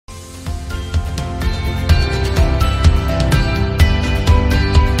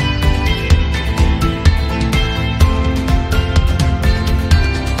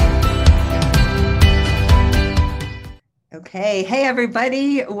Okay. Hey,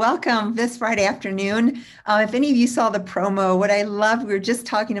 everybody. Welcome this Friday afternoon. If any of you saw the promo, what I loved, we were just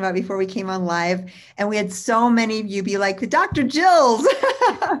talking about before we came on live, and we had so many of you be like, Dr. Jill's,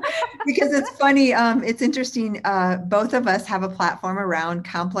 because it's funny. It's interesting. Both of us have a platform around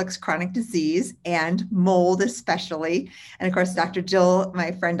complex chronic disease and mold, especially. And of course, Dr. Jill,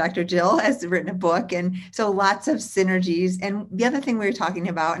 my friend Dr. Jill, has written a book. And so lots of synergies. And the other thing we were talking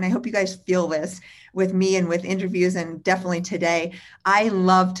about, and I hope you guys feel this with me and with interviews and definitely today, I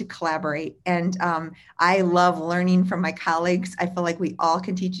love to collaborate and I love learning from my colleagues. I feel like we all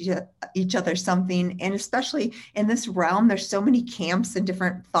can teach each other something. And especially in this realm, there's so many camps and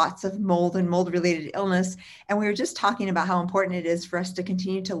different thoughts of mold and mold related illness. And we were just talking about how important it is for us to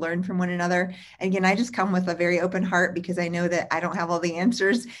continue to learn from one another. And again, I just come with a very open heart because I know that I don't have all the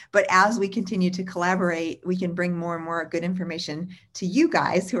answers, but as we continue to collaborate, we can bring more and more good information to you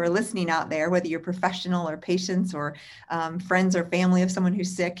guys who are listening out there, whether you're professional or patients or friends or family of someone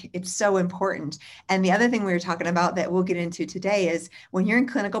who's sick. It's so important. And the other thing we were talking about that we'll get into today is when you're in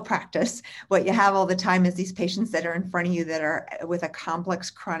clinical practice, what you have all the time is these patients that are in front of you that are with a complex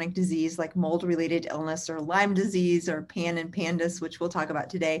chronic disease like mold-related illness or Lyme disease or PAN and PANDAS, which we'll talk about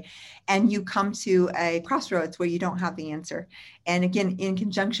today. And you come to a crossroads where you don't have the answer. And again, in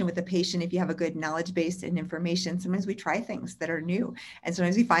conjunction with the patient, if you have a good knowledge base and information, sometimes we try things that are new. And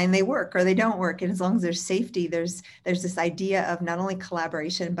sometimes we find they work or they don't work. And as long as there's safety, there's this idea of not only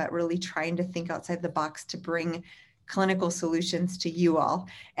collaboration, but really trying to think outside the box to bring clinical solutions to you all.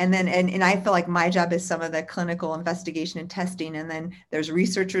 And then, and I feel like my job is some of the clinical investigation and testing. And then there's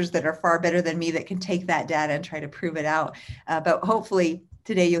researchers that are far better than me that can take that data and try to prove it out. But hopefully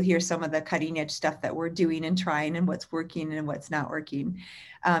today you'll hear some of the cutting edge stuff that we're doing and trying and what's working and what's not working.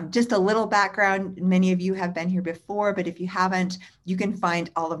 Just a little background, many of you have been here before, but if you haven't, you can find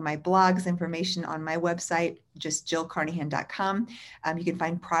all of my blogs, information on my website, just jillcarnahan.com. You can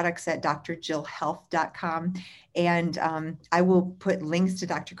find products at drjillhealth.com. And I will put links to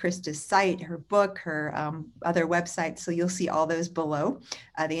Dr. Krista's site, her book, her other websites. So you'll see all those below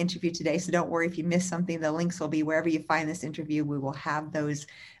the interview today. So don't worry if you miss something, the links will be wherever you find this interview. We will have those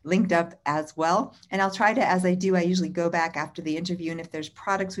linked up as well. And I'll try to, as I do, I usually go back after the interview. And if there's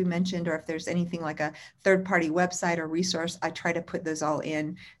products we mentioned, or if there's anything like a third-party website or resource, I try to put those all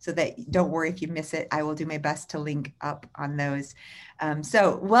in so that don't worry if you miss it. I will do my best to link up on those.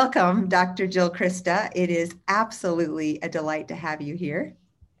 So welcome, Dr. Jill Krista. It is absolutely a delight to have you here.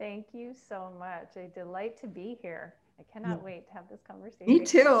 Thank you so much. A delight to be here. I cannot wait to have this conversation. Me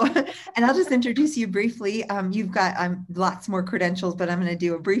too. And I'll just introduce you briefly. You've got lots more credentials, but I'm going to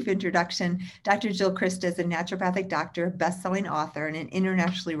do a brief introduction. Dr. Jill Krista is a naturopathic doctor, best-selling author, and an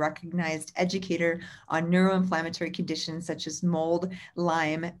internationally recognized educator on neuroinflammatory conditions such as mold,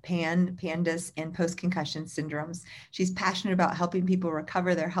 Lyme, PAN, PANDAS, and post-concussion syndromes. She's passionate about helping people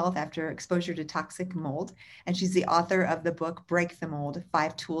recover their health after exposure to toxic mold. And she's the author of the book, Break the Mold,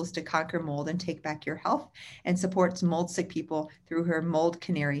 5 Tools to Conquer Mold and Take Back Your Health, and supports mold sick people through her Mold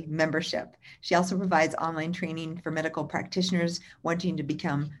Canary membership. She also provides online training for medical practitioners wanting to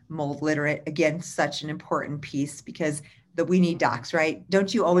become mold literate. Again, such an important piece because we need docs, right?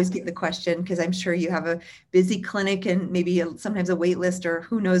 Don't you always get the question, because I'm sure you have a busy clinic and maybe sometimes a wait list, or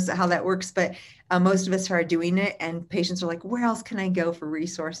who knows how that works, but most of us are doing it, and patients are like, where else can I go for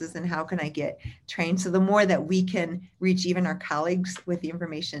resources and how can I get trained? So the more that we can reach even our colleagues with the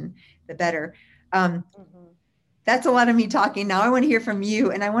information, the better. That's a lot of me talking. Now I want to hear from you,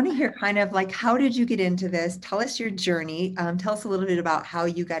 and I want to hear kind of like, how did you get into this? Tell us your journey. Tell us a little bit about how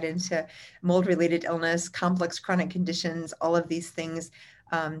you got into mold-related illness, complex chronic conditions, all of these things.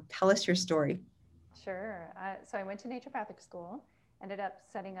 Tell us your story. Sure. So I went to naturopathic school, ended up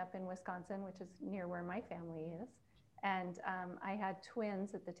setting up in Wisconsin, which is near where my family is. And I had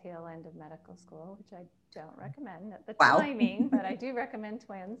twins at the tail end of medical school, which I don't recommend at the timing, but I do recommend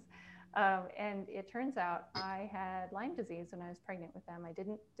twins. And it turns out I had Lyme disease when I was pregnant with them. I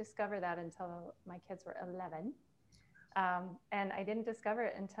didn't discover that until my kids were 11. And I didn't discover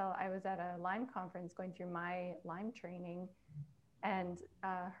it until I was at a Lyme conference going through my Lyme training and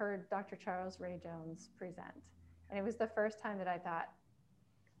heard Dr. Charles Ray Jones present. And it was the first time that I thought,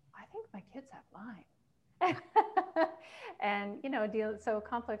 I think my kids have Lyme. And, so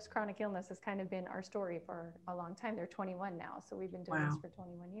complex chronic illness has kind of been our story for a long time. They're 21 now. So we've been doing this for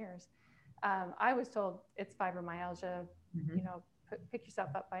 21 years. I was told it's fibromyalgia, pick yourself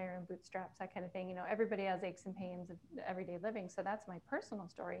up by your own bootstraps, that kind of thing. Everybody has aches and pains of everyday living. So that's my personal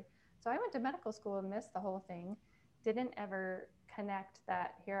story. So I went to medical school and missed the whole thing. Didn't ever connect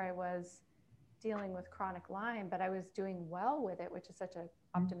that here I was dealing with chronic Lyme, but I was doing well with it, which is such an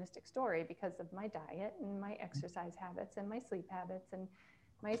optimistic story because of my diet and my exercise habits and my sleep habits and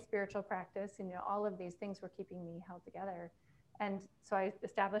my spiritual practice. All of these things were keeping me held together. And so I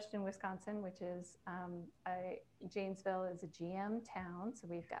established in Wisconsin, which is Janesville is a GM town. So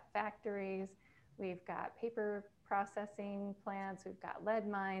we've got factories, we've got paper processing plants, we've got lead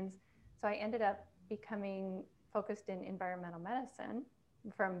mines. So I ended up becoming focused in environmental medicine,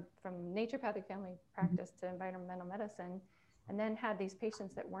 from naturopathic family practice to environmental medicine, and then had these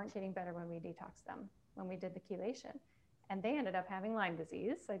patients that weren't getting better when we detoxed them, when we did the chelation. And they ended up having Lyme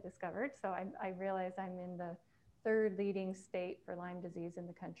disease, I discovered. So I realized I'm in the third leading state for Lyme disease in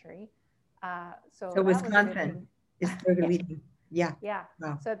the country. So Wisconsin is third leading. Yeah. Yeah.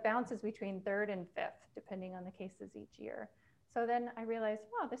 Wow. So it bounces between third and fifth, depending on the cases each year. So then I realized,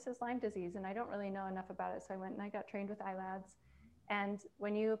 wow, this is Lyme disease, and I don't really know enough about it. So I went and I got trained with ILADS. And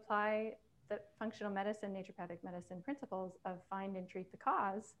when you apply the functional medicine, naturopathic medicine principles of find and treat the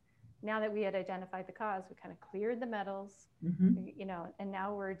cause, now that we had identified the cause, we kind of cleared the metals, and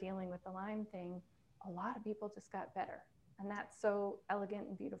now we're dealing with the Lyme thing. A lot of people just got better, and that's so elegant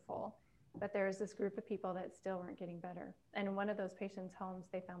and beautiful. But there's this group of people that still weren't getting better. And in one of those patients' homes,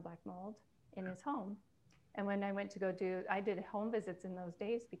 they found black mold in his home. And when I went to I did home visits in those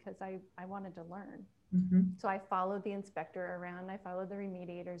days because I wanted to learn. So I followed the inspector around, I followed the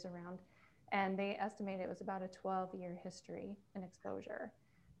remediators around, and they estimated it was about a 12-year history in exposure.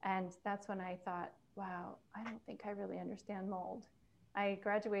 And that's when I thought, wow, I don't think I really understand mold. I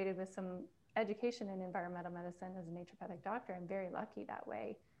graduated with some education in environmental medicine as a naturopathic doctor. I'm very lucky that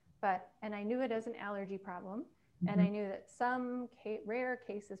way. And I knew it as an allergy problem. And I knew that some rare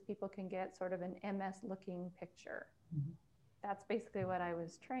cases people can get sort of an MS looking picture. That's basically what I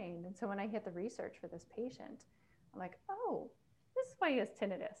was trained. And so when I hit the research for this patient, I'm like, oh, this is why he has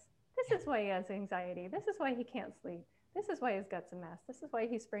tinnitus. This is why he has anxiety. This is why he can't sleep. This is why his gut's a mess. This is why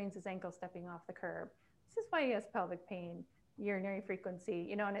he sprains his ankle stepping off the curb. This is why he has pelvic pain, urinary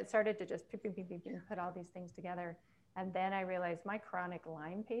frequency, and it started to just put all these things together. And then I realized my chronic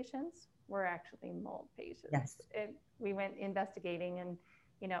Lyme patients were actually mold patients. Yes. We went investigating, and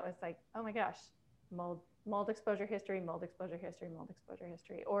it was like, oh my gosh, mold exposure history, mold exposure history, mold exposure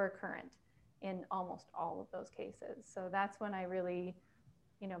history, or current in almost all of those cases. So that's when I really,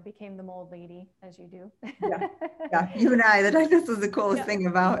 became the mold lady, as you do. Yeah. You and I, this is the coolest thing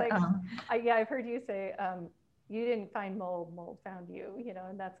about. Like, I've heard you say, you didn't find mold found you,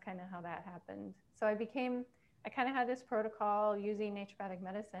 and that's kind of how that happened. So I kind of had this protocol using naturopathic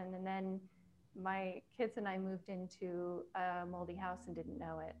medicine, and then my kids and I moved into a moldy house and didn't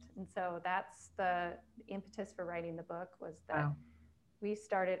know it. And so that's the impetus for writing the book, was that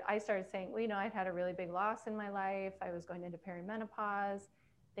I started saying, well, I'd had a really big loss in my life. I was going into perimenopause.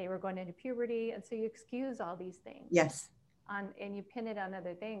 They were going into puberty. And so you excuse all these things. Yes. And you pin it on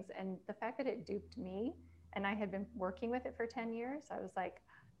other things. And the fact that it duped me, and I had been working with it for 10 years, I was like,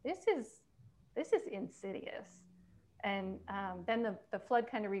 this is insidious. And then the flood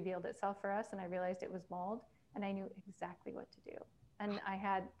kind of revealed itself for us, and I realized it was mold, and I knew exactly what to do. And I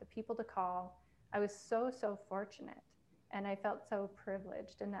had the people to call. I was so fortunate, and I felt so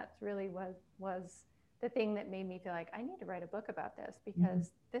privileged. And that really was the thing that made me feel like I need to write a book about this,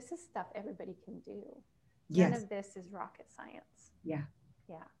 because this is stuff everybody can do. None of this is rocket science. Yeah.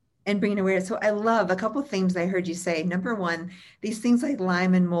 Yeah. And bringing awareness. So I love a couple of things I heard you say. Number one, these things like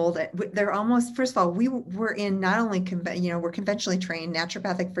Lyme and mold, they're almost, first of all, we're in not only, we're conventionally trained,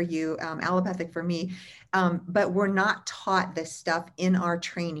 naturopathic for you, allopathic for me, but we're not taught this stuff in our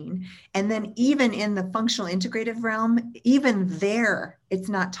training. And then even in the functional integrative realm, even there, it's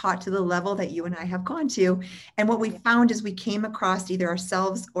not taught to the level that you and I have gone to. And what we found is we came across either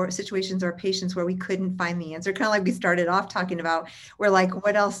ourselves or situations or patients where we couldn't find the answer. Kind of like we started off talking about, we're like,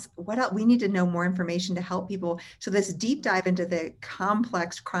 what else? We need to know more information to help people. So this deep dive into the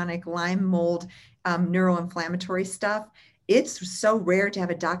complex chronic Lyme mold, neuroinflammatory stuff, it's so rare to have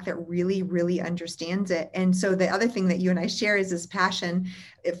a doc that really, really understands it. And so the other thing that you and I share is this passion.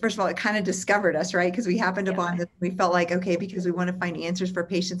 First of all, it kind of discovered us, right? Because we happened upon this. We felt like, okay, because we want to find answers for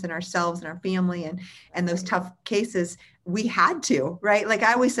patients and ourselves and our family and those tough cases, we had to, right? Like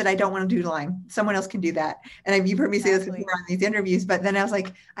I always said, I don't want to do Lyme. Someone else can do that. And you've heard me say this before on these interviews, but then I was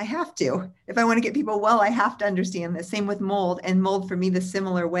like, I have to. If I want to get people well, I have to understand this. Same with mold. And mold for me, the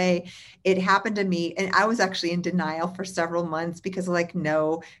similar way. It happened to me. And I was actually in denial for several months because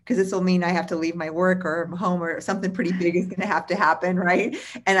no, because this will mean I have to leave my work or home or something pretty big is going to happen, right?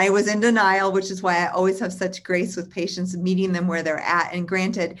 And I was in denial, which is why I always have such grace with patients, meeting them where they're at. And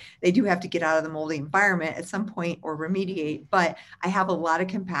granted, they do have to get out of the moldy environment at some point or remediate, but I have a lot of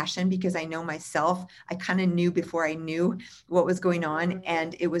compassion because I know myself. I kind of knew before I knew what was going on.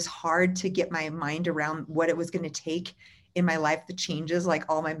 And it was hard to get my mind around what it was going to take in my life, the changes, like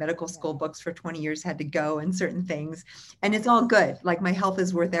all my medical school books for 20 years had to go and certain things. And it's all good. Like my health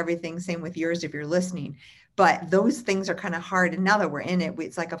is worth everything. Same with yours if you're listening. But those things are kind of hard. And now that we're in it,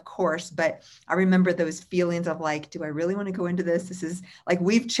 it's like, of course, but I remember those feelings of like, do I really want to go into this? This is like,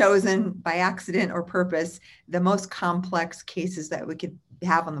 we've chosen by accident or purpose, the most complex cases that we could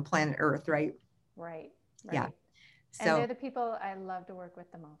have on the planet Earth, right? Right. Yeah. So, and they're the people I love to work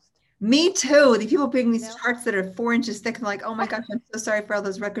with the most. Me too. The people bring these charts that are 4 inches thick and like, oh my gosh, I'm so sorry for all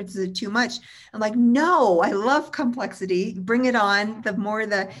those records. Is it too much? I'm like, no, I love complexity. Bring it on. The more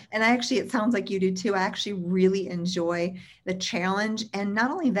and I actually, it sounds like you do too. I actually really enjoy the challenge. And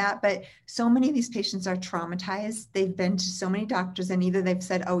not only that, but so many of these patients are traumatized. They've been to so many doctors and either they've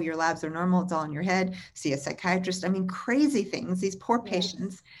said, oh, your labs are normal. It's all in your head. See a psychiatrist. I mean, crazy things, these poor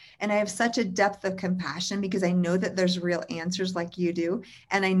patients. And I have such a depth of compassion because I know that there's real answers like you do.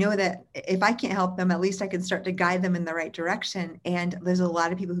 And I know that if I can't help them, at least I can start to guide them in the right direction. And there's a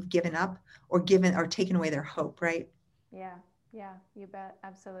lot of people who've given up or taken away their hope, right? Yeah, you bet.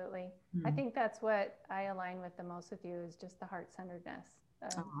 Absolutely. I think that's what I align with the most with you is just the heart-centeredness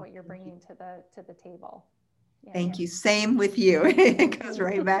of what you're bringing to the table. Yeah. Thank you. Same with you. It goes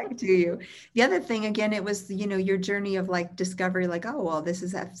right back to you. The other thing, again, it was, your journey of like discovery, like, oh, well, this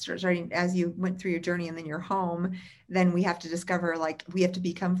is starting as you went through your journey and then you're home, then we have to discover, like, we have to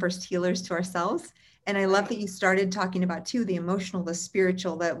become first healers to ourselves. And I love that you started talking about too, the emotional, the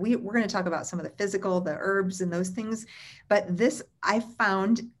spiritual, that we're going to talk about some of the physical, the herbs and those things. But this, I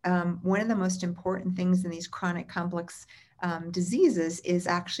found one of the most important things in these chronic complex diseases is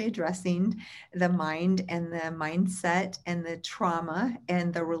actually addressing the mind and the mindset and the trauma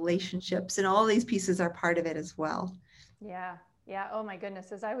and the relationships, and all these pieces are part of it as well. Yeah. Oh my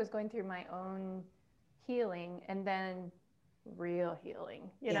goodness. As I was going through my own healing and then real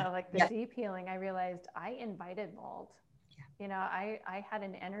healing, like the deep healing, I realized I invited mold. I had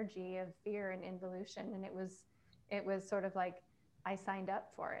an energy of fear and involution, and it was sort of like I signed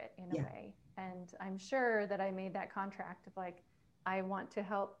up for it in a way. And I'm sure that I made that contract of like, I want to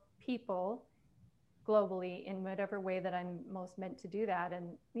help people globally in whatever way that I'm most meant to do that. And,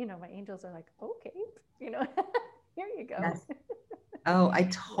 my angels are like, okay, here you go. Yes. Oh, I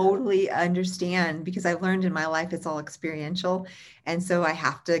totally understand because I've learned in my life it's all experiential. And so I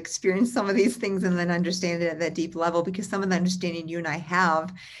have to experience some of these things and then understand it at that deep level, because some of the understanding you and I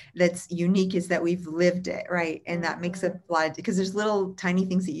have that's unique is that we've lived it, right? And that makes a lot, because there's little tiny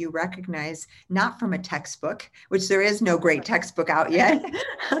things that you recognize, not from a textbook, which there is no great textbook out yet,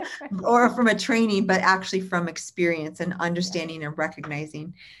 or from a training, but actually from experience and understanding and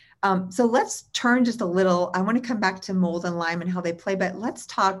recognizing. So let's turn just a little. I want to come back to mold and Lyme and how they play, but let's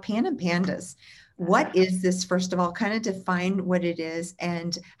talk Panda and Pandas. What is this, first of all? Kind of define what it is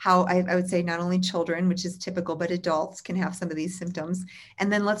and how I would say not only children, which is typical, but adults can have some of these symptoms.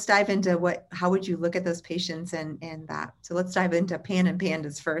 And then let's dive into how would you look at those patients and that. So let's dive into Panda and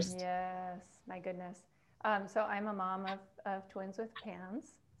Pandas first. Yes, my goodness. So I'm a mom of twins with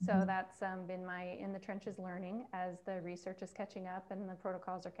PANS. So that's been my in the trenches learning as the research is catching up and the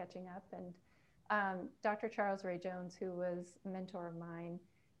protocols are catching up. And Dr. Charles Ray Jones, who was a mentor of mine,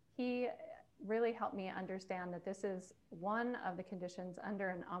 he really helped me understand that this is one of the conditions under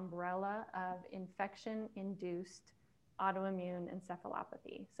an umbrella of infection-induced autoimmune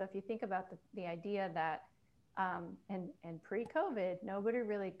encephalopathy. So if you think about the idea that, and pre-COVID, nobody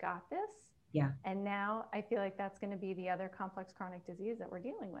really got this. Yeah. And now I feel like that's going to be the other complex chronic disease that we're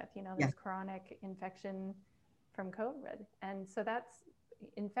dealing with, this chronic infection from COVID. And so that's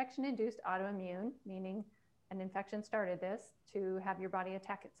infection-induced autoimmune, meaning an infection started this to have your body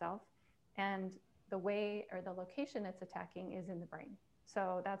attack itself. And the way or the location it's attacking is in the brain.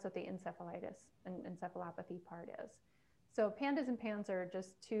 So that's what the encephalitis and encephalopathy part is. So Pandas and PANS are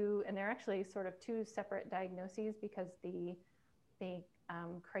just two, and they're actually sort of two separate diagnoses because the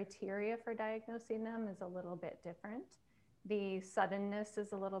criteria for diagnosing them is a little bit different. The suddenness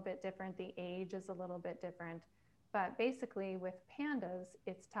is a little bit different. The age is a little bit different. But basically with Pandas,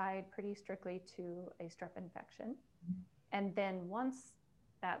 it's tied pretty strictly to a strep infection. And then once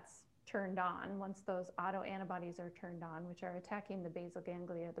that's turned on, once those autoantibodies are turned on, which are attacking the basal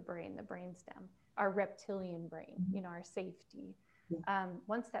ganglia of the brain, the brainstem, our reptilian brain, our safety.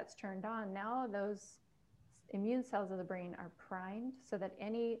 Once that's turned on, now those immune cells of the brain are primed so that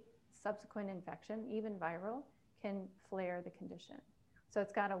any subsequent infection, even viral, can flare the condition. So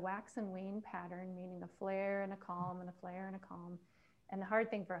it's got a wax and wane pattern, meaning a flare and a calm and a flare and a calm. And the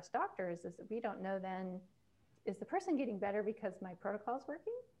hard thing for us doctors is that we don't know then, is the person getting better because my protocol is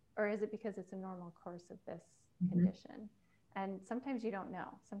working, or is it because it's a normal course of this condition? And sometimes you don't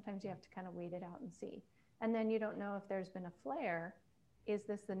know. Sometimes you have to kind of wait it out and see. And then you don't know if there's been a flare. Is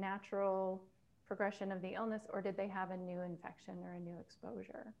this the natural progression of the illness, or did they have a new infection or a new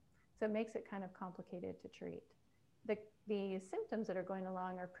exposure? So it makes it kind of complicated to treat. The symptoms that are going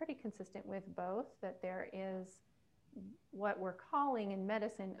along are pretty consistent with both, that there is what we're calling in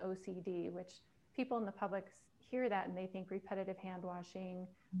medicine OCD, which people in the public hear that and they think repetitive hand washing,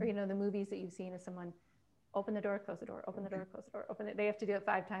 or, you know, the movies that you've seen is someone open the door, close the door, open the door, close the door, open it. They have to do it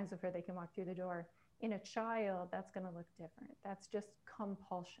 5 times before they can walk through the door. In a child, that's going to look different. That's just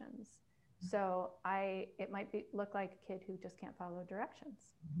compulsions. So it might look like a kid who just can't follow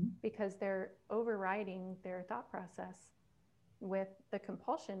directions because they're overriding their thought process with the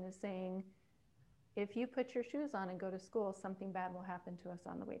compulsion is saying, if you put your shoes on and go to school, something bad will happen to us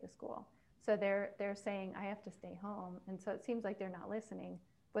on the way to school. So they're saying, I have to stay home. And so it seems like they're not listening.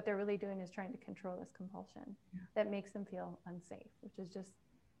 What they're really doing is trying to control this compulsion that makes them feel unsafe, which is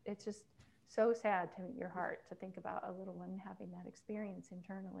it's just so sad to your heart to think about a little one having that experience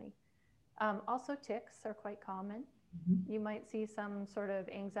internally. Also, tics are quite common. You might see some sort of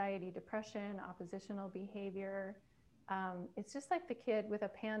anxiety, depression, oppositional behavior. It's just like the kid with a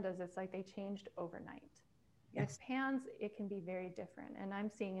pandas, it's like they changed overnight. Yes. With PANS, it can be very different. And I'm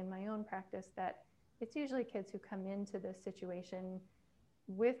seeing in my own practice that it's usually kids who come into this situation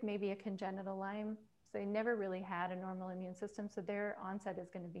with maybe a congenital Lyme. So they never really had a normal immune system. So their onset is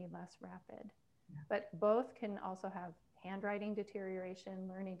going to be less rapid. Yeah. But both can also have handwriting deterioration,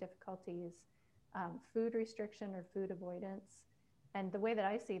 learning difficulties, food restriction or food avoidance. And the way that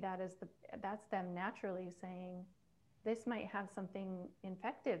I see that is that's them naturally saying, this might have something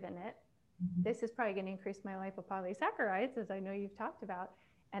infective in it. This is probably going to increase my lipopolysaccharides, as I know you've talked about,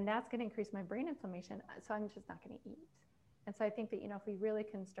 and that's going to increase my brain inflammation. So I'm just not going to eat. And so I think that, you know, if we really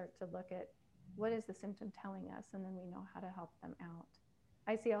can start to look at what is the symptom telling us, and then we know how to help them out.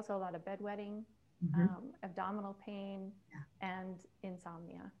 I see also a lot of bedwetting, abdominal pain, and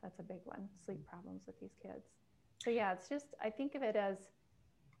insomnia. That's a big one, sleep problems with these kids. So yeah, it's just, I think of it as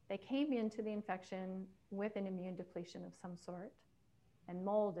they came into the infection with an immune depletion of some sort, and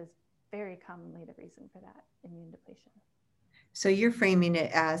mold is very commonly the reason for that immune depletion. So you're framing it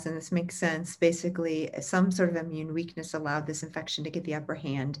as, and this makes sense, basically some sort of immune weakness allowed this infection to get the upper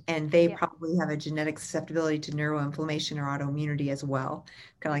hand, and they probably have a genetic susceptibility to neuroinflammation or autoimmunity as well.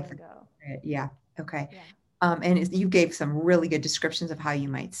 Kind of like yeah. Okay. Yeah. And you gave some really good descriptions of how you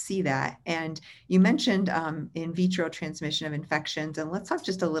might see that. And you mentioned in vitro transmission of infections. And let's talk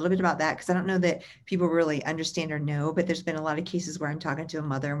just a little bit about that, because I don't know that people really understand or know, but there's been a lot of cases where I'm talking to a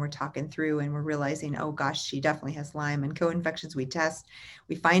mother and we're talking through and we're realizing, oh gosh, she definitely has Lyme, and co-infections we test,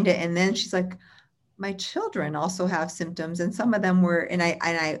 we find it. And then she's like, my children also have symptoms, and some of them were, and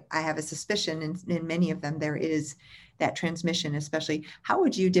I have a suspicion in many of them there is that transmission. Especially, how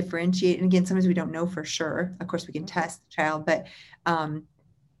would you differentiate? And again, sometimes we don't know for sure. Of course, we can test the child, but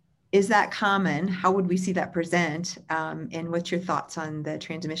is that common? How would we see that present? And what's your thoughts on the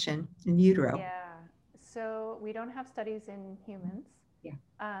transmission in utero? Yeah, so we don't have studies in humans,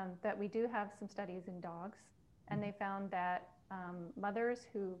 but we do have some studies in dogs, and they found that mothers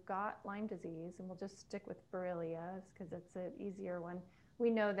who got Lyme disease, and we'll just stick with Borrelia because it's an easier one. We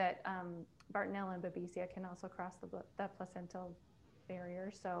know that Bartonella and Babesia can also cross the placental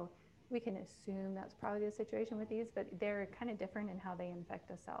barrier. So we can assume that's probably the situation with these, but they're kind of different in how they infect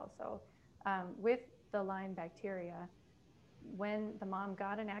a cell. So with the Lyme bacteria, when the mom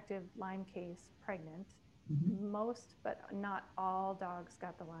got an active Lyme case pregnant, most, but not all dogs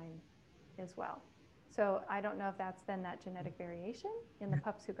got the Lyme as well. So I don't know if that's then that genetic variation in the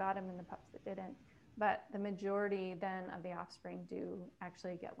pups who got them and the pups that didn't, but the majority then of the offspring do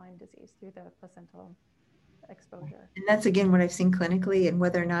actually get Lyme disease through the placental exposure. And that's again what I've seen clinically, and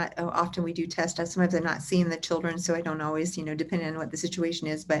whether or not often we do test. Sometimes I'm not seeing the children, so I don't always, depending on what the situation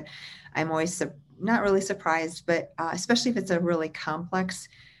is, but I'm always not really surprised, but especially if it's a really complex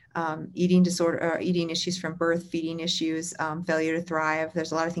eating disorder or eating issues from birth, feeding issues, failure to thrive.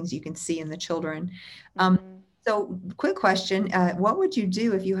 There's a lot of things you can see in the children. So quick question, what would you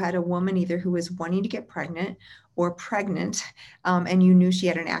do if you had a woman either who was wanting to get pregnant or pregnant, and you knew she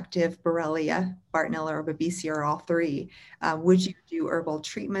had an active Borrelia, Bartonella, or Babesia, or all three? Would you do herbal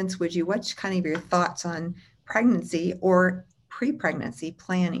treatments? What's kind of your thoughts on pregnancy or pre-pregnancy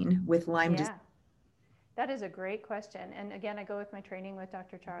planning with Lyme disease? That is a great question. And again, I go with my training with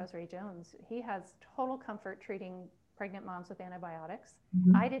Dr. Charles Ray Jones. He has total comfort treating pregnant moms with antibiotics.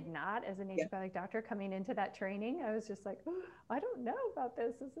 Mhm. I did not, as a Yeah. naturopathic doctor coming into that training. I was just like, oh, I don't know about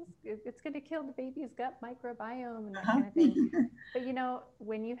this. It's going to kill the baby's gut microbiome and that Uh-huh. kind of thing. But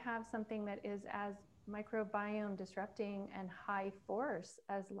when you have something that is as microbiome disrupting and high force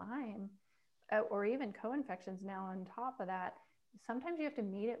as Lyme, or even co-infections now on top of that, sometimes you have to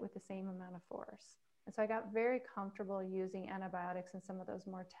meet it with the same amount of force. And so I got very comfortable using antibiotics in some of those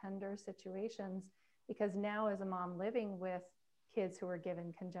more tender situations, because now, as a mom living with kids who were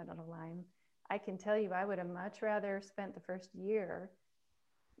given congenital Lyme, I can tell you I would have much rather spent the first year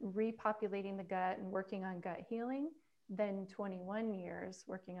repopulating the gut and working on gut healing than 21 years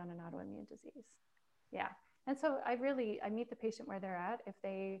working on an autoimmune disease. Yeah. And so I meet the patient where they're at. If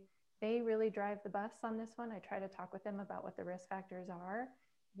they really drive the bus on this one, I try to talk with them about what the risk factors are.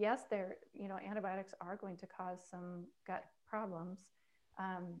 Yes, antibiotics are going to cause some gut problems,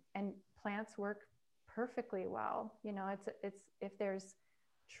 and plants work perfectly well. It's if there's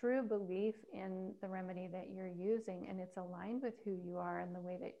true belief in the remedy that you're using and it's aligned with who you are and the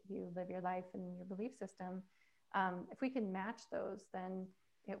way that you live your life and your belief system, if we can match those, then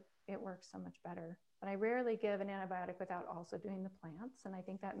it works so much better. But I rarely give an antibiotic without also doing the plants. And I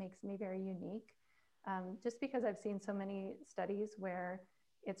think that makes me very unique, just because I've seen so many studies where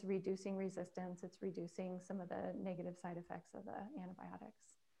it's reducing resistance, it's reducing some of the negative side effects of the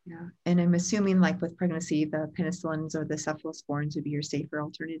antibiotics. Yeah. And I'm assuming like with pregnancy, the penicillins or the cephalosporins would be your safer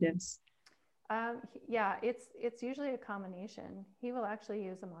alternatives. Yeah, it's usually a combination. He will actually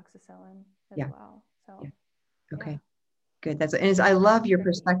use amoxicillin as Yeah. well. So, Yeah. Okay. Yeah. Good. I love your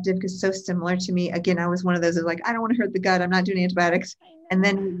perspective, because so similar to me. Again, I was one of those who's like, I don't want to hurt the gut. I'm not doing antibiotics. And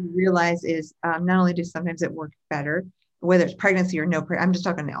then what you realize is not only do sometimes it work better, whether it's pregnancy or no, I'm just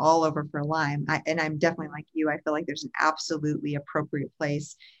talking all over for Lyme. And I'm definitely like you. I feel like there's an absolutely appropriate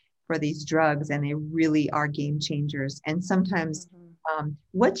place for these drugs, and they really are game changers. And sometimes,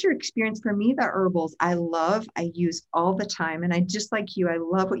 what's your experience? For me, the herbals I use all the time. And I just like you, I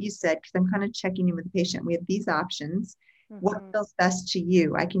love what you said, because I'm kind of checking in with the patient. We have these options. What feels best to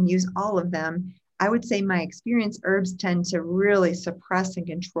you? I can use all of them. I would say my experience, herbs tend to really suppress and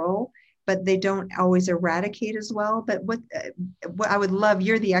control, but they don't always eradicate as well. But what I would love,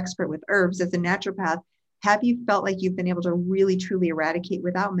 you're the expert with herbs as a naturopath. Have you felt like you've been able to really truly eradicate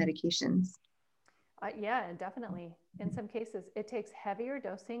without medications? Yeah, definitely. In some cases, it takes heavier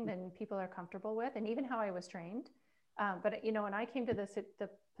dosing than people are comfortable with, and even how I was trained. But when I came to the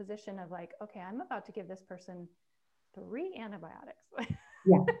position of like, okay, I'm about to give this person 3 antibiotics.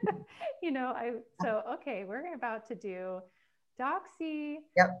 Yeah. Okay, we're about to do Doxy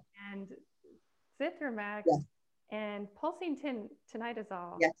Yep. and Zithromax Yes. and pulsing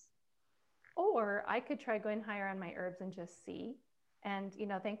tinidazole. Yes. Or I could try going higher on my herbs and just see. And,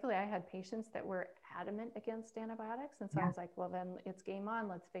 thankfully I had patients that were adamant against antibiotics. And so I was like, well, then it's game on.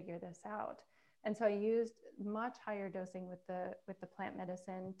 Let's figure this out. And so I used much higher dosing with the plant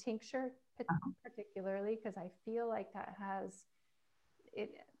medicine tincture, particularly because I feel like that has it.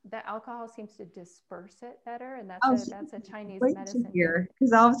 The alcohol seems to disperse it better, and that's a Chinese medicine here.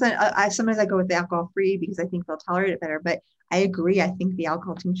 Because all of a sudden, sometimes I go with the alcohol free because I think they'll tolerate it better. But I agree. I think the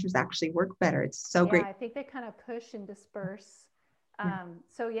alcohol tinctures actually work better. It's so great. I think they kind of push and disperse.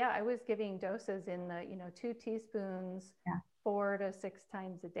 I was giving doses in the 2 teaspoons, 4 to 6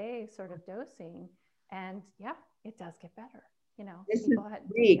 times a day, sort of dosing, and it does get better. This is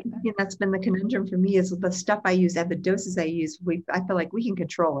great. That's been the conundrum for me, is the stuff I use at the doses I use. I feel like we can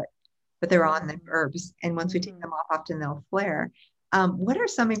control it, but they're on the herbs, and once we take them off, often they'll flare. What are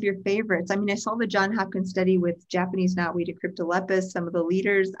some of your favorites? I mean, I saw the John Hopkins study with Japanese knotweed Cryptolepis, some of the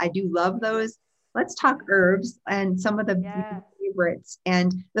leaders. I do love those. Let's talk herbs and some of the favorites.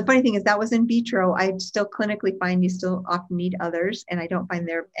 And the funny thing is that was in vitro. I still clinically find you still often need others, and I don't find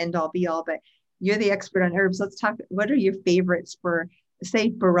their end all be all, but you're the expert on herbs. Let's talk. What are your favorites for,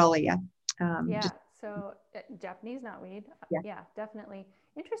 say, Borrelia? So Japanese knotweed. Definitely.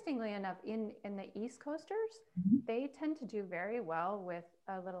 Interestingly enough, in the East Coasters, they tend to do very well with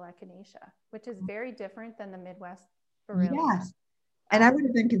a little echinacea, which is very different than the Midwest Borrelia. Yes. And I would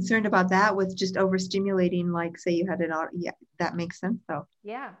have been concerned about that with just overstimulating, like say you had that makes sense though.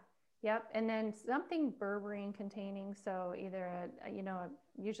 Yep. And then something berberine containing. So either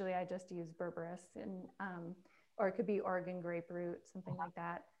usually I just use berberis, and or it could be Oregon grapefruit, something like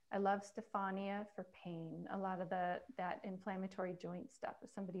that. I love Stephania for pain. A lot of that inflammatory joint stuff.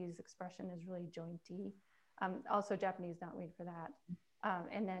 If somebody's expression is really jointy, also Japanese knotweed for that.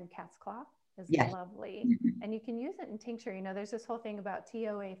 And then cat's claw is lovely, and you can use it in tincture. There's this whole thing about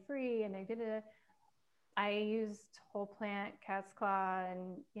TOA free, and I used whole plant cat's claw,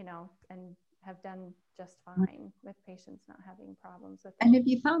 and and have done just fine with patients not having problems with And it. if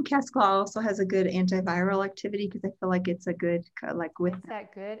you found Cascol also has a good antiviral activity, because I feel like it's a good, like with it's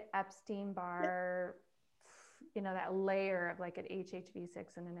that good Epstein-Barr, that layer of like an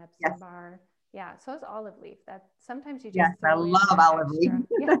HHV6 and an Epstein-Barr. Yeah, so is olive leaf. That sometimes you just yes, I throw in love that olive leaf.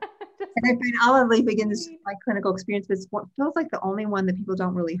 extra. Yeah, And I find olive leaf, again, this is my clinical experience, but it feels like the only one that people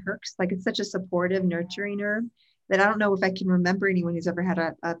don't really herx. Like it's such a supportive, nurturing herb that I don't know if I can remember anyone who's ever had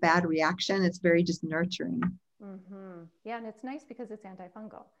a bad reaction. It's very just nurturing. Yeah, and it's nice because it's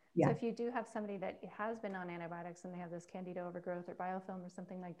antifungal. Yeah. So if you do have somebody that has been on antibiotics and they have this candida overgrowth or biofilm or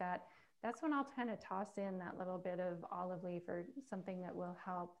something like that, that's when I'll kind of toss in that little bit of olive leaf or something that will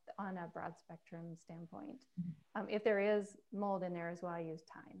help on a broad spectrum standpoint. If there is mold in there as well, I use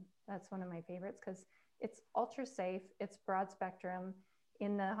thyme. That's one of my favorites because it's ultra safe. It's broad spectrum.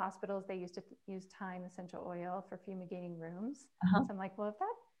 In the hospitals, they used to use thyme essential oil for fumigating rooms. So I'm like, well, if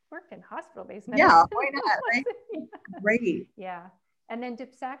that worked in hospital-based medicine, yeah, why not? Right? Great. Yeah. And then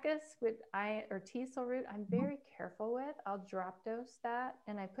Dipsacus or teasel root, I'm very careful with. I'll drop dose that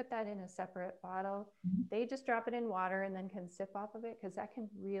and I put that in a separate bottle. They just drop it in water and then can sip off of it because that can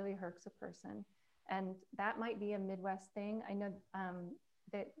really herx a person. And that might be a Midwest thing. I know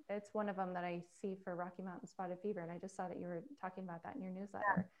that's one of them that I see for Rocky Mountain spotted fever. And I just saw that you were talking about that in your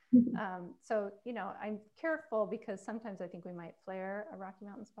newsletter. So, I'm careful because sometimes I think we might flare a Rocky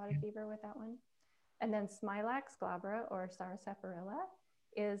Mountain spotted fever with that one. And then Smilax glabra or Sarsaparilla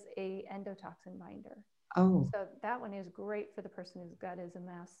is a endotoxin binder. Oh. So that one is great for the person whose gut is a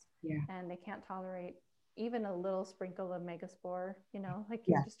mess. Yeah. And they can't tolerate even a little sprinkle of megaspore, like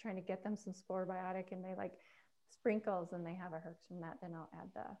you're just trying to get them some spore biotic and they like sprinkles and they have a herx from that, then I'll add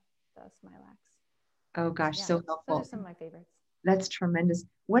the Smilax. Oh gosh, so helpful. Those are some of my favorites. That's tremendous.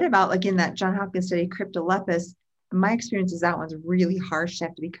 What about, again, that John Hopkins study, Cryptolepis? My experience is that one's really harsh. You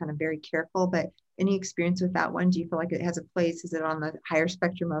have to be kind of very careful, but any experience with that one? Do you feel like it has a place? Is it on the higher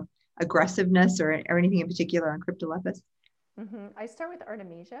spectrum of aggressiveness or anything in particular on Cryptolepis? I start with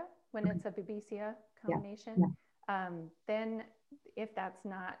Artemisia when it's a Babesia combination. Then if that's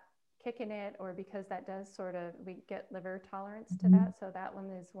not kicking it, or because that does we get liver tolerance to that. So that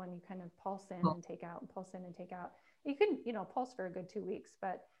one is one you kind of pulse in and take out and pulse in and take out. You can, pulse for a good 2 weeks,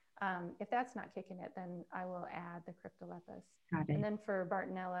 but if that's not kicking it, then I will add the Cryptolepis. And then for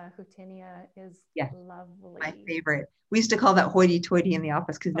Bartonella, Houtinia is lovely. My favorite. We used to call that hoity-toity in the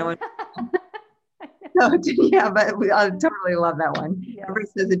office because no one. So, yeah, but I totally love that one. Everybody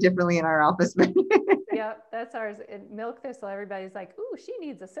says it differently in our office. But yep, that's ours. Milk thistle, everybody's like, ooh, she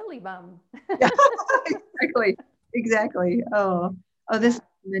needs a silly bum. Exactly. Oh, this is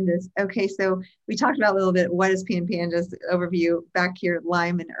tremendous. Okay, so we talked about a little bit what is P. n. pandas overview back here,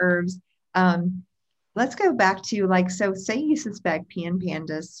 Lyme and herbs. Let's go back to so say you suspect P. n.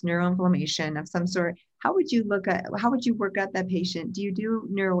 pandas, neuroinflammation of some sort. How would you work out that patient? Do you do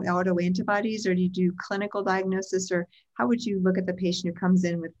neuroautoantibodies or do you do clinical diagnosis, or how would you look at the patient who comes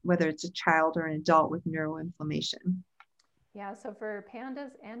in with, whether it's a child or an adult with neuroinflammation? Yeah, so for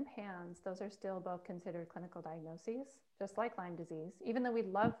pandas and PANS, those are still both considered clinical diagnoses, just like Lyme disease, even though we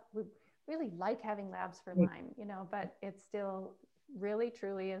really like having labs for Lyme, but it's still really,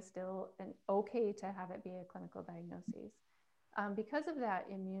 truly is still okay to have it be a clinical diagnosis. Because of that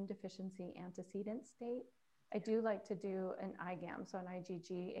immune deficiency antecedent state, I do like to do an IgAM, so an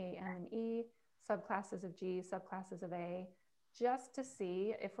IgG, A, M, and E, subclasses of G, subclasses of A, just to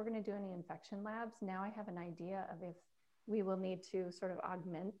see if we're going to do any infection labs. Now I have an idea of if we will need to sort of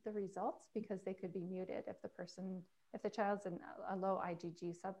augment the results because they could be muted if the child's in a low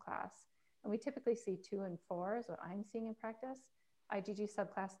IgG subclass. And we typically see 2 and 4 is what I'm seeing in practice. IgG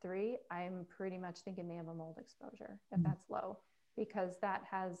subclass 3, I'm pretty much thinking they have a mold exposure if that's low, because that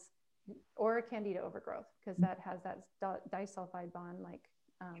has, or a candida overgrowth, because that has that disulfide bond like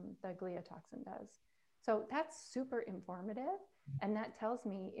the gliotoxin does. So that's super informative. And that tells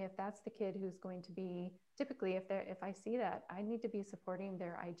me if that's the kid who's going to be, typically if I see that, I need to be supporting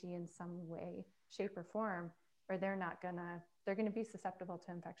their IG in some way, shape or form, or they're going to be susceptible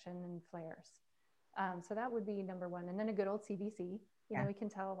to infection and flares. So that would be number one. And then a good old CBC, we can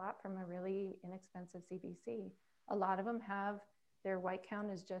tell a lot from a really inexpensive CBC. A lot of them have their white count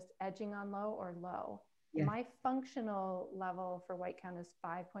is just edging on low or low. Yeah. My functional level for white count is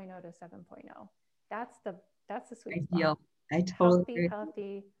 5.0 to 7.0. That's the sweet spot. I totally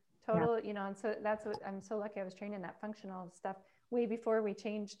healthy, total, and so that's what I'm so lucky. I was trained in that functional stuff way before we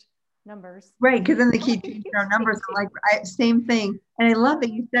changed numbers. Right, because then they keep changing our numbers. Same thing. And I love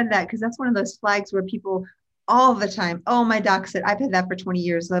that you said that, because that's one of those flags where people all the time, oh, my doc said, I've had that for 20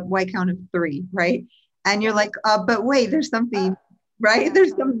 years, a white count of 3, right? And you're like, but wait, there's something right? Yeah.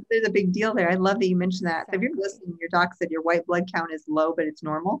 There's a big deal there. I love that you mentioned that. So if you're Exactly. listening, your doc said your white blood count is low, but it's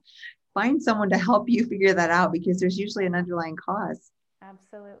normal. Find someone to help you figure that out because there's usually an underlying cause.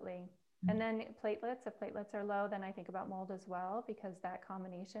 Absolutely. And then platelets, if platelets are low, then I think about mold as well, because that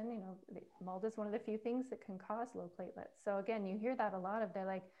combination, mold is one of the few things that can cause low platelets. So again, you hear that a lot of, they're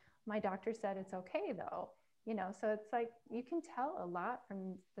like, my doctor said it's okay though. So it's like, you can tell a lot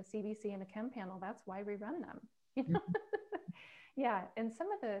from the CBC and the chem panel. That's why we run them. Yeah. And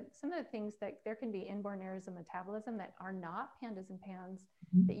some of the things that there can be inborn errors of metabolism that are not PANDAS and PANS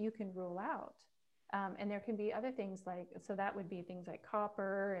that you can rule out. And there can be other things so that would be things like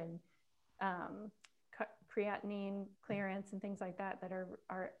copper and creatinine clearance and things like that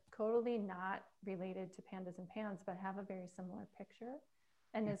are totally not related to PANDAS and PANS, but have a very similar picture.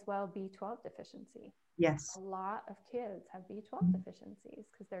 And as well, B12 deficiency. Yes. A lot of kids have B12 deficiencies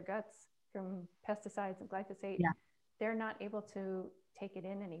because their guts from pesticides and glyphosate, they're not able to take it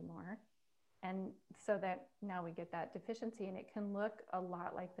in anymore. And so that now we get that deficiency, and it can look a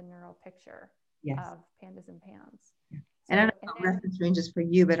lot like the neural picture of PANDAS and PANS. So, and I don't know reference ranges for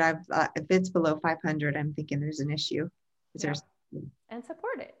you, but if it's below 500, I'm thinking there's an issue. And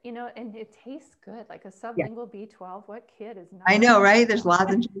support it, and it tastes good, like a sublingual B12. What kid is not? I know, right? There's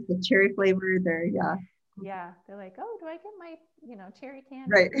lozenges with cherry flavor there. Yeah. They're like, oh, do I get my, cherry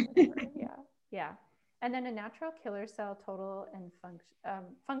candy? Right. Yeah. And then a natural killer cell total and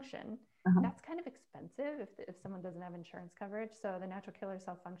function. That's kind of expensive if someone doesn't have insurance coverage. So the natural killer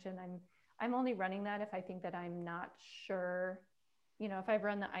cell function, I'm only running that if I think that I'm not sure, if I've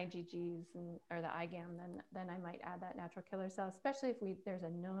run the IgGs or the IgAM, then I might add that natural killer cell, especially if there's a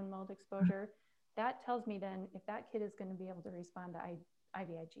known mold exposure. That tells me then if that kid is going to be able to respond to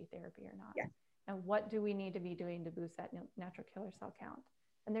IVIG therapy or not. And what do we need to be doing to boost that natural killer cell count?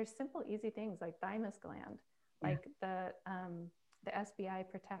 And there's simple, easy things like thymus gland, like the SBI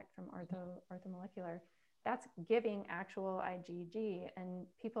Protect from Orthomolecular. That's giving actual IgG. And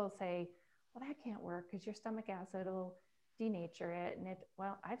people say, well, that can't work because your stomach acid will denature it. And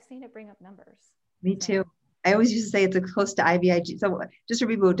I've seen it bring up numbers. Me too. I always used to say it's close to IVIG. So just for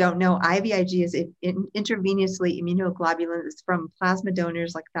people who don't know, IVIG is intravenously immunoglobulin. It's from plasma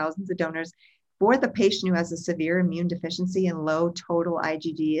donors, like thousands of donors. For the patient who has a severe immune deficiency and low total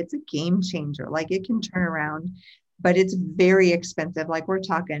IgG, it's a game changer. Like it can turn around, but it's very expensive. Like we're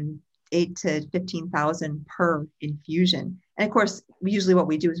talking 8,000 to 15,000 per infusion. And of course, usually what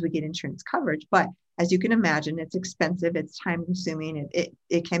we do is we get insurance coverage, but as you can imagine, it's expensive, it's time consuming,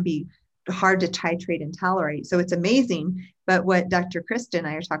 it can be hard to titrate and tolerate. So it's amazing. But what Dr. Krista and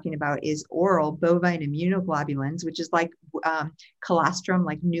I are talking about is oral bovine immunoglobulins, which is like colostrum,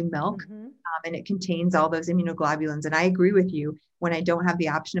 like new milk. And it contains all those immunoglobulins. And I agree with you, when I don't have the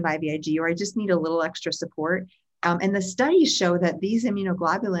option of IVIG or I just need a little extra support. And the studies show that these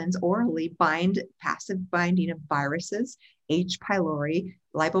immunoglobulins orally bind passive binding of viruses, H. pylori,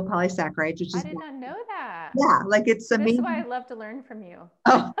 lipopolysaccharides, which is— I did not know that. Yeah, like it's amazing. This is why I love to learn from you.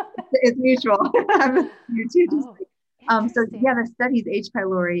 Oh, it's mutual. You too. So the studies, H.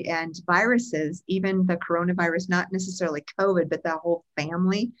 pylori and viruses, even the coronavirus, not necessarily COVID, but the whole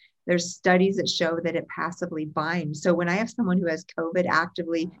family, there's studies that show that it passively binds. So when I have someone who has COVID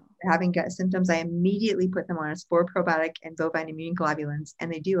actively having gut symptoms, I immediately put them on a spore probiotic and bovine immune globulins, and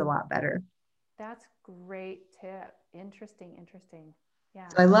they do a lot better. That's great tip. Interesting. Yeah.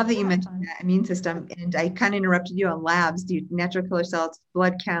 So I love that you mentioned that immune system, and I kind of interrupted you on labs. Do you natural killer cells,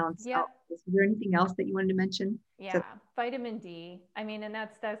 blood counts? Yeah. Is there anything else that you wanted to mention? Yeah, vitamin D. And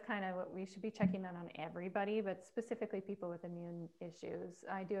that's kind of what we should be checking on everybody, but specifically people with immune issues.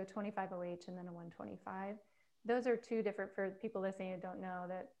 I do a 25-OH and then a 125. Those are two different, for people listening who don't know,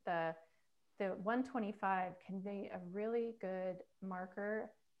 that the 125 can be a really good marker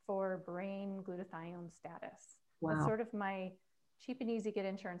for brain glutathione status. Wow. That's sort of my cheap and easy get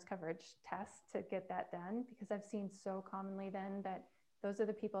insurance coverage test to get that done, because I've seen so commonly then that those are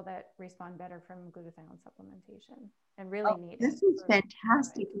the people that respond better from glutathione supplementation and really need it. This is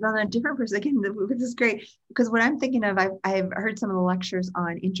fantastic. On a different person, again, this is great, because what I'm thinking of, I've heard some of the lectures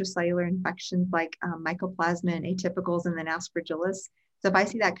on intracellular infections like mycoplasma and atypicals and then aspergillus. So if I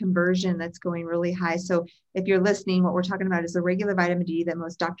see that conversion that's going really high, so if you're listening, what we're talking about is the regular vitamin D that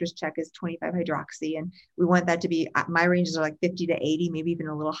most doctors check is 25 hydroxy. And we want that to be, my ranges are like 50 to 80, maybe even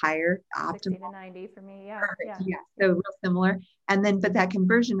a little higher. 60 to 90 for me. Yeah. Yeah. So real similar. And then, but that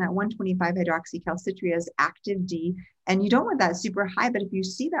conversion, that 125 hydroxycalcitriol is active D. And you don't want that super high, but if you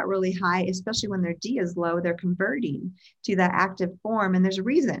see that really high, especially when their D is low, they're converting to that active form. And there's a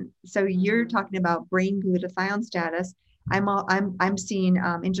reason. So you're talking about brain glutathione status. I'm seeing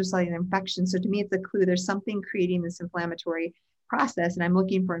intracellular infection. So to me, it's a clue. There's something creating this inflammatory process and I'm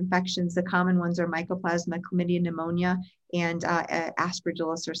looking for infections, the common ones are Mycoplasma, Chlamydia, pneumonia, and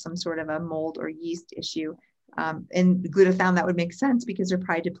Aspergillus or some sort of a mold or yeast issue. And glutathione, that would make sense because they're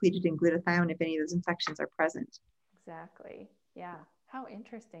probably depleted in glutathione if any of those infections are present. Exactly. Yeah. How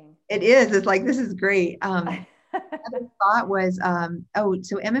interesting. It is. It's like, this is great. Another thought was,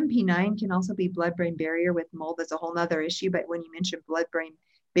 so MMP9 can also be blood-brain barrier with mold. That's a whole nother issue. But when you mentioned blood-brain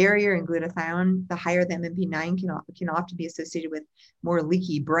barrier and glutathione, the higher the MMP9 can often be associated with more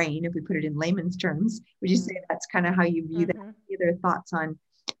leaky brain, if we put it in layman's terms. Would you say that's kind of how you view that? Any other thoughts on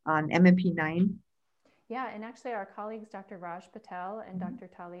MMP9? Yeah, and actually our colleagues, Dr. Raj Patel and Dr.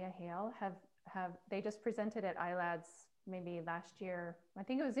 Talia Hale they just presented at ILADS maybe last year. I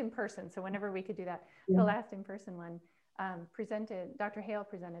think it was in person. So whenever we could do that, the last in-person one Dr. Hale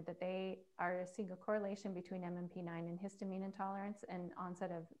presented that they are seeing a correlation between MMP9 and histamine intolerance and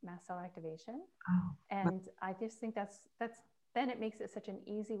onset of mast cell activation. And I just think that's then it makes it such an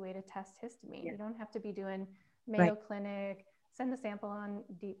easy way to test histamine. You don't have to be doing Mayo Clinic, send the sample on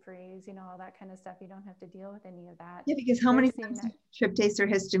deep freeze, all that kind of stuff. You don't have to deal with any of that. Yeah, because how many times tryptase or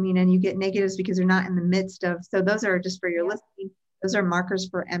histamine and you get negatives because they're not in the midst of, so those are just for your listening, those are markers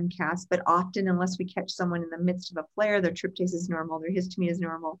for MCAS, but often unless we catch someone in the midst of a flare, their tryptase is normal, their histamine is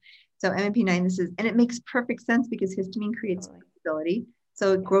normal. So MMP9, and it makes perfect sense because histamine creates permeability.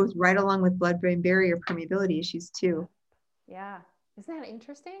 So it grows right along with blood-brain barrier permeability issues too. Yeah. Isn't that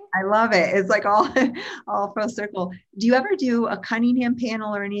interesting? I love it. It's like all full circle. Do you ever do a Cunningham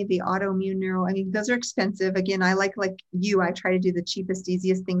panel or any of the autoimmune neuro? I mean, those are expensive. Again, I like you, I try to do the cheapest,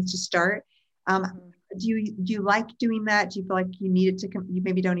 easiest things to start. Do you like doing that? Do you feel like you need it to, you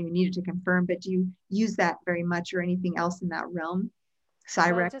maybe don't even need it to confirm, but do you use that very much or anything else in that realm?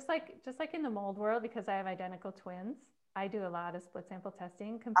 Well, just like in the mold world, because I have identical twins, I do a lot of split sample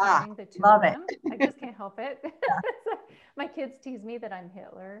testing, comparing the two of them. I just can't help it. My kids tease me that I'm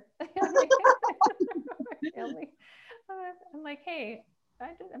Hitler. I'm like, hey,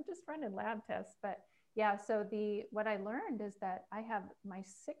 I'm just running lab tests. But yeah, so what I learned is that I have my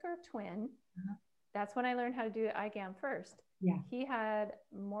sicker twin. That's when I learned how to do IgAN first. Yeah. He had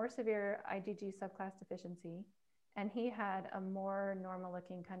more severe IgG subclass deficiency, and he had a more normal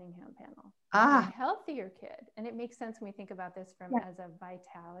looking Cunningham panel. A healthier kid. And it makes sense when we think about this as a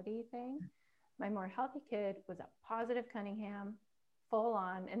vitality thing. My more healthy kid was a positive Cunningham, full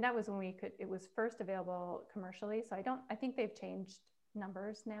on. And that was when it was first available commercially. So I think they've changed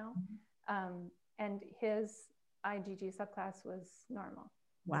numbers now. And his IgG subclass was normal.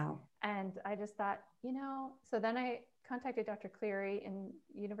 Wow. And I just thought, so then I contacted Dr. Cleary in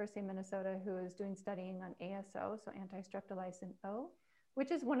University of Minnesota, who is doing studying on ASO, so anti-streptolysin O,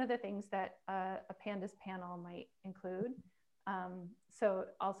 which is one of the things that a PANDAS panel might include. So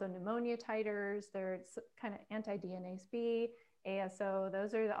also pneumonia titers, there's kind of anti-DNase B, ASO,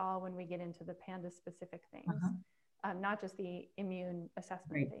 those are all when we get into the PANDAS specific things, not just the immune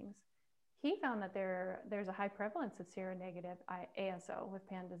assessment things. He found that there's a high prevalence of seronegative ASO with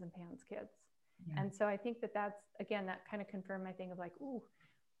PANDAS and PANS kids. Yeah. And so I think that's, again, that kind of confirmed my thing of like, ooh,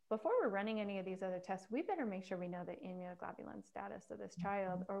 before we're running any of these other tests, we better make sure we know the immunoglobulin status of this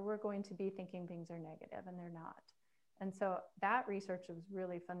child, or we're going to be thinking things are negative and they're not. And so that research was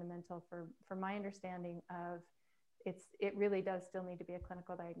really fundamental for my understanding of it really does still need to be a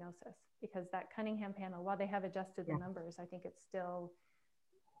clinical diagnosis, because that Cunningham panel, while they have adjusted the numbers, I think it's still,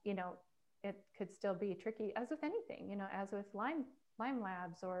 it could still be tricky, as with anything, as with Lyme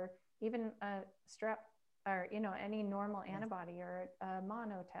labs, or even a strep, or any normal antibody, or a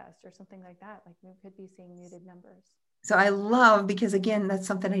mono test or something like that. Like, we could be seeing muted numbers. So I love, because again, that's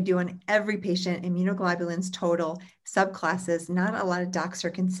something I do on every patient, immunoglobulins total, subclasses. Not a lot of docs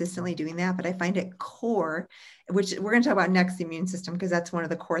are consistently doing that, but I find it core, which we're going to talk about next, the immune system, because that's one of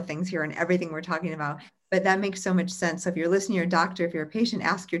the core things here and everything we're talking about. But that makes so much sense. So if you're listening to your doctor, if you're a patient,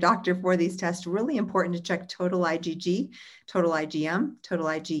 ask your doctor for these tests. Really important to check total IgG, total IgM, total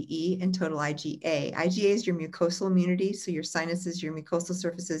IgE, and total IgA. IgA is your mucosal immunity. So your sinuses, your mucosal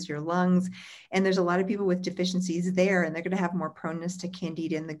surfaces, your lungs. And there's a lot of people with deficiencies there, and they're going to have more proneness to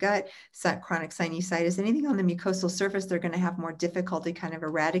candida in the gut, chronic sinusitis, anything on the mucosal surface. They're going to have more difficulty kind of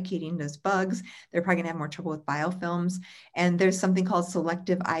eradicating those bugs. They're probably going to have more trouble with biofilms. And there's something called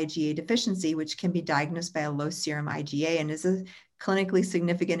selective IgA deficiency, which can be diagnosed by a low serum IgA and is clinically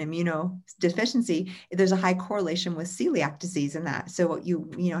significant immunodeficiency, there's a high correlation with celiac disease in that. So you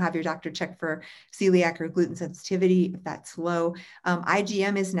have your doctor check for celiac or gluten sensitivity if that's low.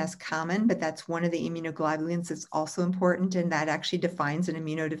 IgM isn't as common, but that's one of the immunoglobulins that's also important, and that actually defines an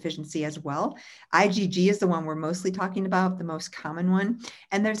immunodeficiency as well. IgG is the one we're mostly talking about, the most common one.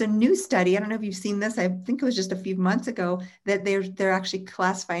 And there's a new study, I don't know if you've seen this, I think it was just a few months ago, that they're actually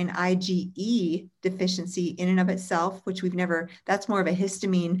classifying IgE deficiency in and of itself, which that's more of a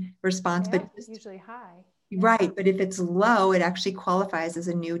histamine response, Yeah, but usually high. Right. But if it's low, it actually qualifies as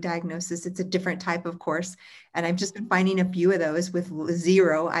a new diagnosis. It's a different type, of course. And I've just been finding a few of those with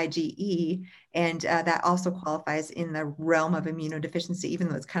 0 IgE. And that also qualifies in the realm of immunodeficiency, even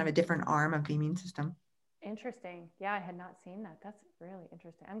though it's kind of a different arm of the immune system. Interesting. Yeah, I had not seen that. That's really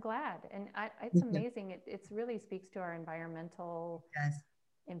interesting. I'm glad. And it's amazing. It really speaks to our environmental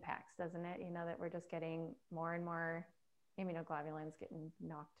impacts, doesn't it? That we're just getting more and more immunoglobulins getting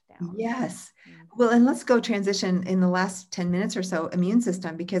knocked down. Yes. Well, and let's go transition in the last 10 minutes or so, immune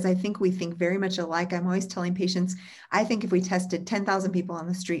system, because I think we think very much alike. I'm always telling patients, I think if we tested 10,000 people on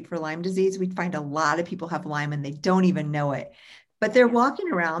the street for Lyme disease, we'd find a lot of people have Lyme and they don't even know it. But they're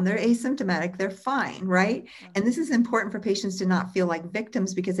walking around, they're asymptomatic, they're fine, right? And this is important for patients to not feel like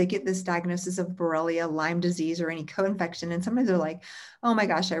victims because they get this diagnosis of Borrelia, Lyme disease, or any co-infection. And sometimes they're like, oh my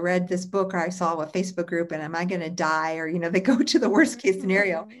gosh, I read this book or I saw a Facebook group and am I going to die? Or, they go to the worst case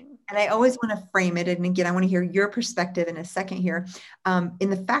scenario. And I always want to frame it. And again, I want to hear your perspective in a second here.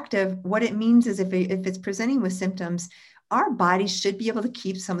 In the fact of what it means is if it's presenting with symptoms, our bodies should be able to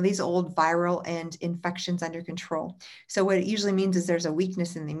keep some of these old viral and infections under control. So what it usually means is there's a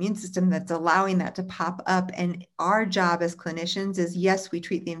weakness in the immune system that's allowing that to pop up. And our job as clinicians is, yes, we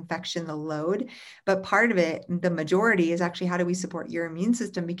treat the infection, the load, but part of it, the majority, is actually how do we support your immune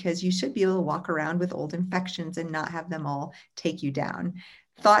system? Because you should be able to walk around with old infections and not have them all take you down.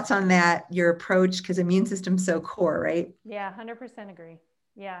 Thoughts on that, your approach, because immune system's so core, right? Yeah, 100% agree.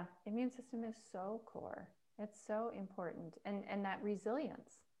 Yeah, immune system is so core. It's so important. And that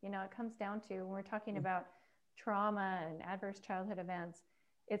resilience, it comes down to when we're talking about trauma and adverse childhood events,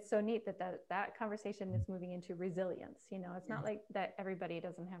 it's so neat that conversation is moving into resilience. It's not like that everybody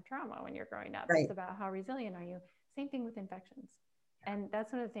doesn't have trauma when you're growing up. Right. It's about how resilient are you? Same thing with infections. And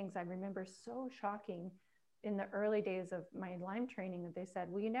that's one of the things I remember so shocking in the early days of my Lyme training that they said,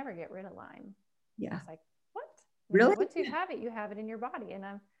 well, you never get rid of Lyme. Yeah. I was like, what? Really? Once you have it in your body. And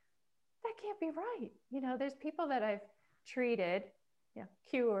that can't be right. There's people that I've treated,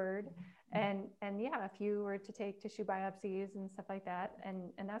 cured. And yeah, if you were to take tissue biopsies and stuff like that,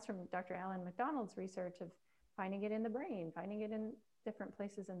 and that's from Dr. Alan McDonald's research of finding it in the brain, finding it in different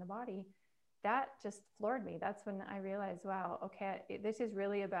places in the body, that just floored me. That's when I realized, wow, okay, this is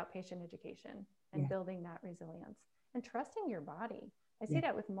really about patient education and building that resilience and trusting your body. I see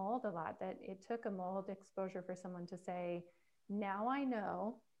that with mold a lot, that it took a mold exposure for someone to say, now I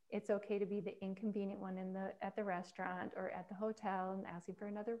know it's okay to be the inconvenient one at the restaurant or at the hotel and asking for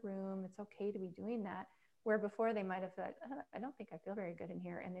another room. It's okay to be doing that. Where before they might have thought, I don't think I feel very good in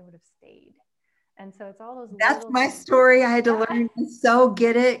here, and they would have stayed. And so it's all those. That's my story. I had to learn to so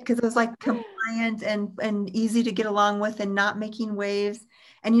get it because it was like compliant and easy to get along with and not making waves.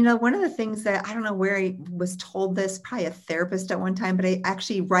 And, one of the things that I don't know where I was told this, probably a therapist at one time, but I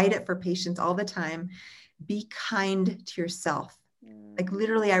actually write it for patients all the time. Be kind to yourself. Like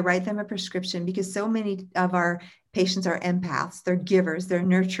literally, I write them a prescription because so many of our patients are empaths. They're givers, they're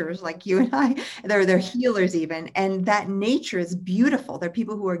nurturers like you and I. They're healers even. And that nature is beautiful. They're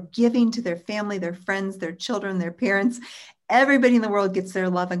people who are giving to their family, their friends, their children, their parents. Everybody in the world gets their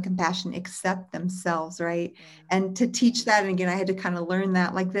love and compassion except themselves, right? And to teach that, and again, I had to kind of learn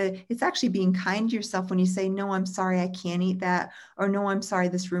that, it's actually being kind to yourself when you say, no, I'm sorry, I can't eat that, or no, I'm sorry,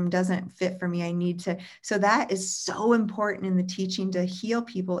 this room doesn't fit for me, I need to. So that is so important in the teaching to heal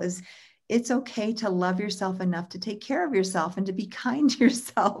people, is it's okay to love yourself enough to take care of yourself and to be kind to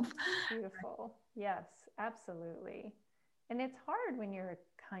yourself. Beautiful. Yes, absolutely. And it's hard when you're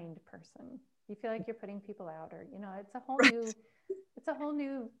a kind person. You feel like you're putting people out, or it's a whole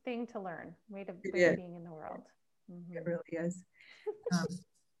new thing to learn, way of being in the world. Mm-hmm. It really is.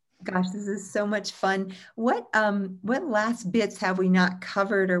 Gosh, this is so much fun. What last bits have we not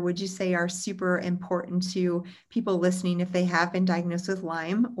covered, or would you say are super important to people listening if they have been diagnosed with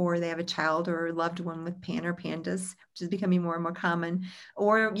Lyme, or they have a child or a loved one with PAN or PANDAS, which is becoming more and more common,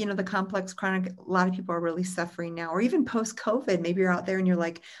 or, the complex chronic, a lot of people are really suffering now, or even post-COVID, maybe you're out there and you're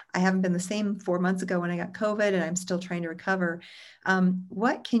like, I haven't been the same 4 months ago when I got COVID and I'm still trying to recover.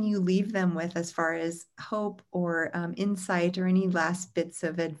 What can you leave them with as far as hope or insight or any last bits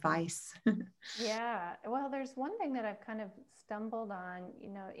of advice advice? Yeah. Well, there's one thing that I've kind of stumbled on,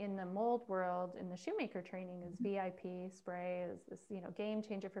 in the mold world, in the shoemaker training, is VIP spray is this, game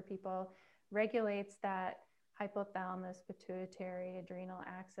changer for people, regulates that hypothalamus, pituitary, adrenal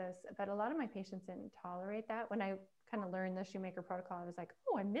axis. But a lot of my patients didn't tolerate that. When I kind of learned the shoemaker protocol, I was like,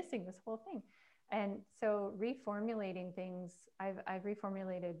 oh, I'm missing this whole thing. And so reformulating things, I've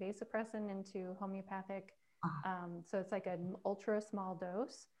reformulated vasopressin into homeopathic. So it's like an ultra small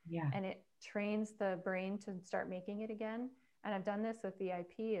dose, and it trains the brain to start making it again. And I've done this with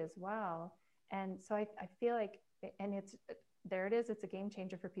VIP as well. And so I feel like, and there it is, it's a game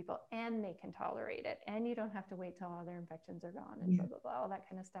changer for people, and they can tolerate it. And you don't have to wait till all their infections are gone and blah, blah, blah, all that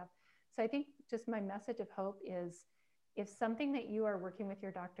kind of stuff. So I think just my message of hope is, if something that you are working with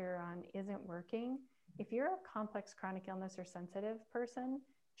your doctor on isn't working, if you're a complex chronic illness or sensitive person,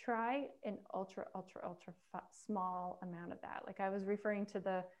 try an ultra small amount of that. Like I was referring to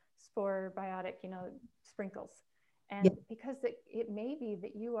the Spore Biotic, sprinkles. And because it may be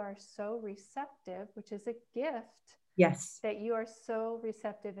that you are so receptive, which is a gift. Yes. That you are so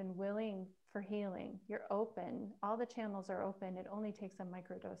receptive and willing for healing. You're open. All the channels are open. It only takes a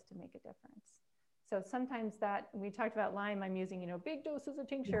microdose to make a difference. So sometimes that, we talked about Lyme, I'm using, big doses of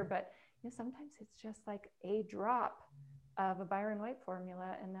tincture, but sometimes it's just like a drop of a Byron White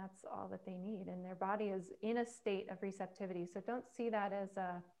formula, and that's all that they need. And their body is in a state of receptivity. So don't see that as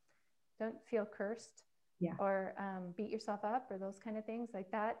don't feel cursed or beat yourself up or those kind of things. Like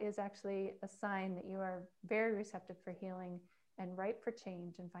that is actually a sign that you are very receptive for healing and ripe for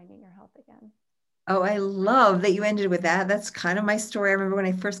change and finding your health again. Oh, I love that you ended with that. That's kind of my story. I remember when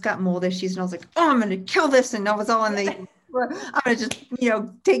I first got mold issues and I was like, oh, I'm going to kill this. And I was all on the, I'm going to just,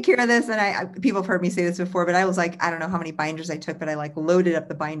 take care of this. And people have heard me say this before, but I was like, I don't know how many binders I took, but I like loaded up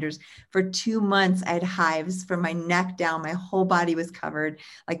the binders. For 2 months. I had hives from my neck down. My whole body was covered,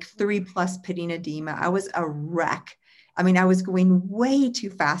 like 3+ pitting edema. I was a wreck. I mean, I was going way too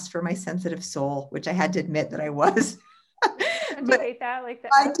fast for my sensitive soul, which I had to admit that I was. Don't you hate that? Like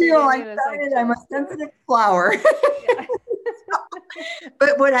that? I do. I'm a sensitive flower.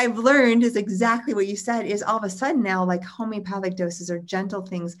 But what I've learned is exactly what you said, is all of a sudden now, like homeopathic doses or gentle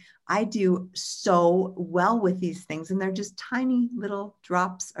things, I do so well with these things. And they're just tiny little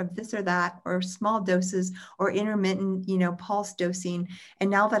drops of this or that, or small doses, or intermittent, pulse dosing. And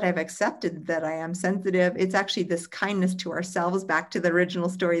now that I've accepted that I am sensitive, it's actually this kindness to ourselves, back to the original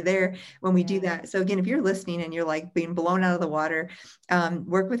story there, when we do that. So again, if you're listening and you're like being blown out of the water,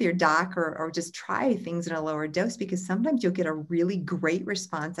 work with your doc or just try things in a lower dose, because sometimes you'll get a really great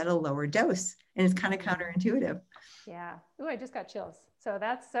response at a lower dose. And it's kind of counterintuitive. Yeah. Ooh, I just got chills. So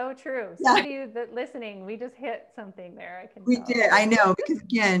that's so true. Some of you that listening, we just hit something there. We did. I know, because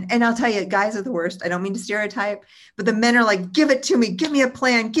again, and I'll tell you, guys are the worst. I don't mean to stereotype, but the men are like, give it to me, give me a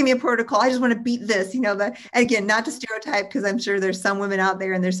plan, give me a protocol. I just want to beat this, that. And again, not to stereotype, because I'm sure there's some women out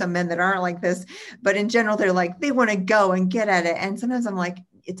there and there's some men that aren't like this, but in general, they're like, they want to go and get at it. And sometimes I'm like,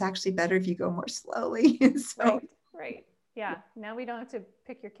 it's actually better if you go more slowly. Right. Yeah. Now we don't have to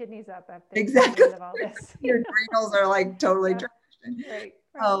pick your kidneys up after exactly of all this. Your adrenals are like totally trashed. Right.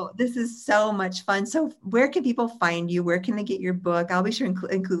 Oh, this is so much fun. So where can people find you? Where can they get your book? I'll be sure to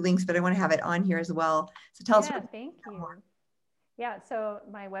include links, but I want to have it on here as well. So tell us. Thank you. Yeah. So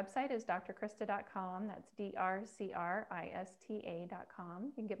my website is drkrista.com. That's drkrista.com.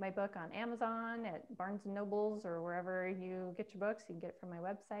 You can get my book on Amazon, at Barnes and Nobles, or wherever you get your books. You can get it from my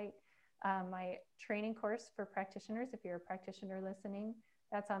website. My training course for practitioners, if you're a practitioner listening,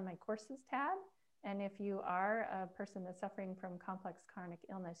 that's on my courses tab. And if you are a person that's suffering from complex chronic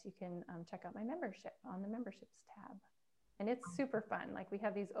illness, you can check out my membership on the memberships tab. And it's super fun. Like we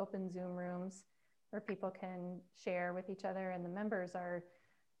have these open Zoom rooms where people can share with each other, and the members are,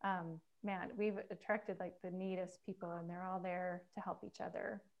 we've attracted like the neatest people, and they're all there to help each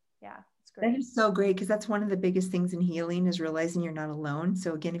other. Yeah, it's great. That is so great, because that's one of the biggest things in healing, is realizing you're not alone.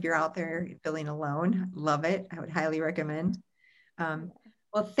 So again, if you're out there feeling alone, love it. I would highly recommend.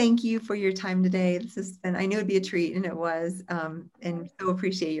 Well, thank you for your time today. This has been, I knew it'd be a treat, and it was, and so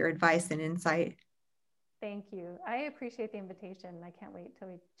appreciate your advice and insight. Thank you. I appreciate the invitation. I can't wait till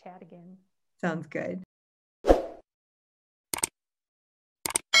we chat again. Sounds good.